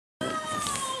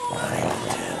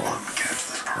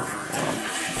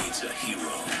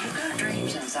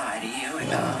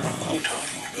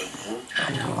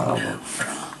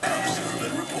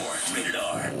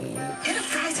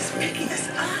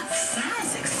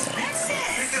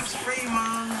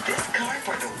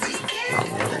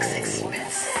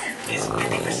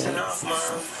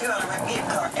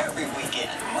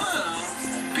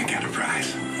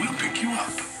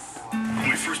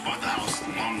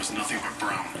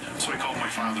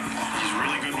father-in-law. He's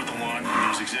really good with the lawn. He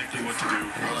knows exactly what to do.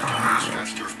 Well, I told him he's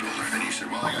Scott's turf builder. And he said,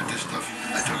 well, I got this stuff.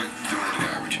 I took it, threw it in the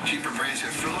garbage. Cheaper brands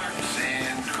have filler,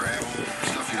 sand, gravel,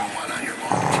 stuff you don't want on your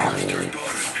lawn. Scott's turf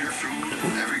builder is pure food.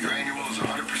 Every granule is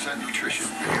 100% nutrition.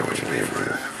 You get what you pay for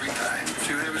it every time.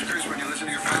 See what happens, Chris, when you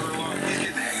listen to your father-in-law? He's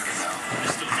getting the hang of it now.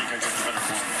 I still think I got the better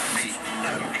one. Me?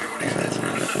 I don't care what he says.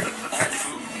 All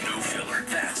food, no filler.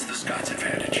 That's the Scott's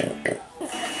advantage.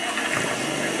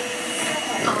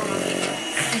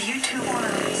 Do you two want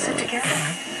to sit together?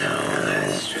 No,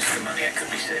 that's just the money I could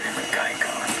be saving with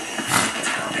Geico.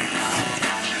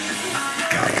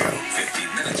 Geico.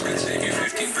 15 minutes could save you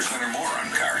 15% or more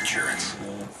on car insurance.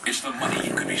 It's the money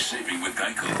you could be saving with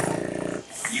Geico.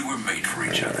 You were made for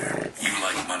each other. You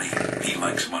like money. He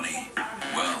likes money.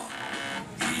 Well,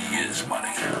 he is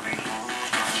money.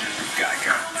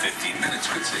 Geico. 15 minutes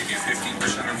could save you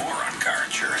 15% or more on car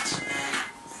insurance.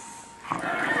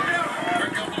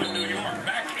 New York,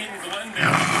 back in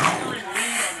Glendale. Scoring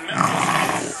lead on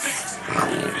Memphis.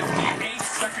 58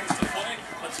 seconds to play.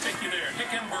 Let's take you there.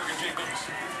 Hickenberg and Jacobs.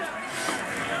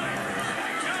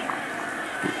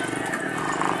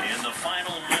 In the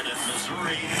final minute,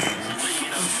 Missouri's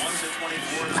lead of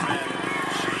 1-24 has been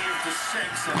shaved to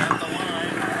 6, and at the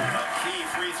line, a key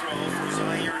free throw for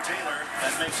Zaire Taylor.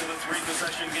 That makes it a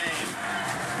 3-possession game.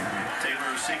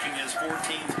 Taylor seeking his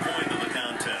 14th point of the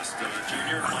contest. The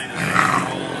junior played his first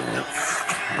role in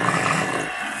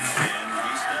and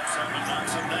he steps up and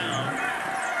knocks him down.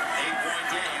 8-point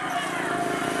game.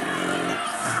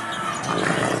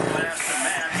 Pass to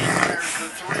Matt. He fires the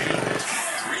 3.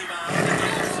 Rebound to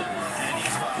Gibson, and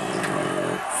he's fouled.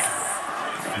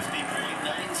 With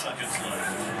 50.9 seconds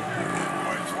left.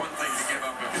 Well, it's one thing to give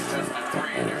up a contested 3,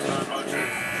 and there's not much you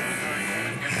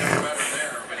can do better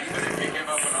there. But even if you give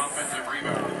up an offensive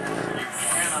rebound, you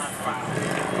cannot foul.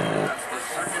 That's the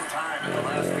second time in the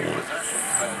last few possessions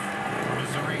that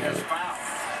Missouri has fouled.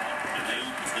 And they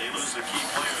lose a key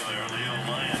player there. Leo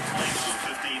Lyons leads with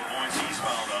 15 points. He's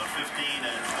fouled out 15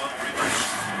 and 12 rebounds.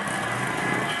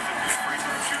 He's a good free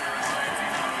throw shooter in Lyons,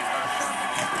 even though he's not sharp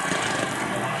enough to finish a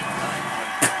lot of times. But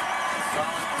a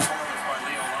solid performance by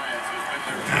Leo Lyons, who's been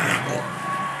their top scorer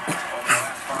over the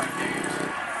last 5 games.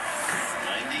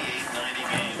 98-90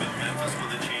 game, and Memphis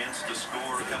with a chance to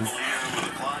score a couple here with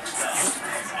the clock stopped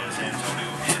as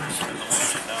Antonio Anderson in the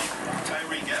line. Now,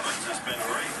 Tyreek Evans has been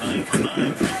great, 9 for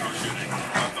 9 free throw shooting,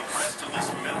 but the rest of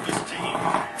this Memphis team,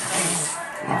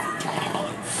 4 for 21.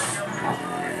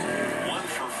 1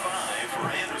 for 5 for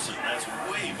Anderson. That's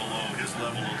way below his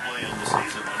level of play on the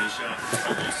season when he shot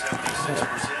almost 76%.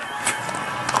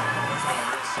 That's been a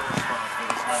real sore spot for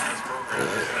this Memphis program.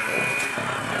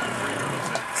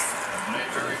 May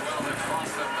very well have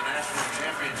cost them the national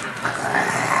championship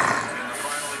in the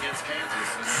final against Kansas.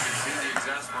 And you can see the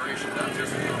exasperation not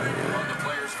just on the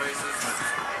players' faces,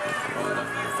 but on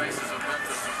the faces of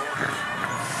Memphis supporters.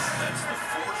 That's the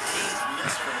 14th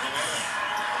miss from the line.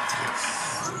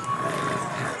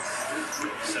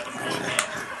 7-point game.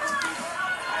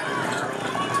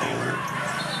 Taylor.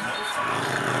 No foul.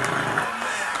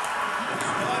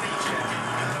 Body checking.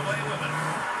 Got away with it.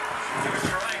 They're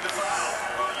trying to foul.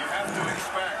 Well, you have to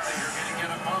expect that you're going to get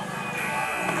a bump.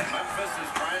 Memphis is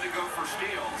trying to go for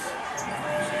steals,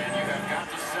 and you have got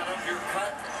to set up your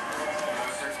cut.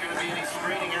 If there's going to be any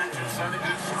screening action, send a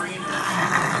good screen and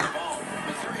shoot the ball.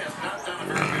 Missouri has not done a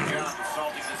very good job of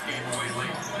salting this game away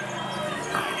late.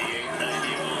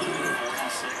 98-91.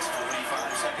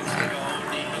 46-45 seconds to go.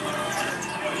 Deep in the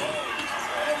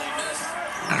badly missed.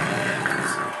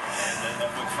 And then the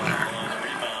quick foul on the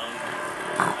rebound.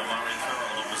 Amari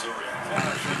Farrell of Missouri. Well,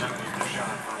 actually, that was the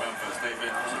shot for Memphis. They've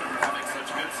been having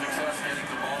such good success getting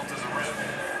the ball to the rim.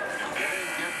 If they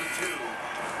didn't get the 2,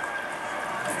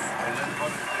 and then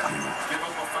give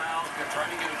up a foul, try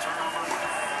to get a turnover.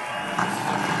 This is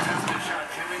a contested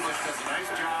shot. Jim English does a nice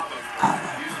job of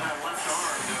using that left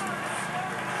arm to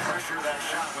pressure that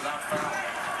shot without foul.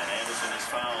 And Anderson is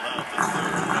fouled out. The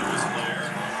third Memphis player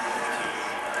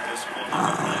to discipline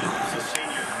him. He's a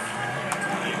senior.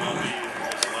 He will be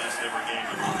his last ever game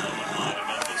at the line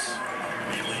of Memphis.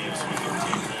 He leaves with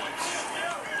 13 points.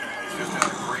 He's just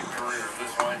had a great career. If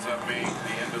this winds up being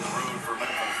the end of the road for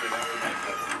Memphis, they'd have to make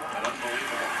an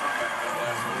unbelievable comeback in the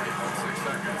last 40.6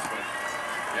 seconds. But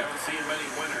you haven't seen many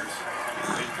winners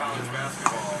in college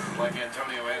basketball like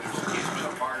Antonio Anderson. He's been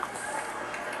a part.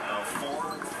 Now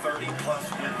 4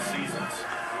 30-plus win seasons.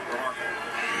 Remarkable.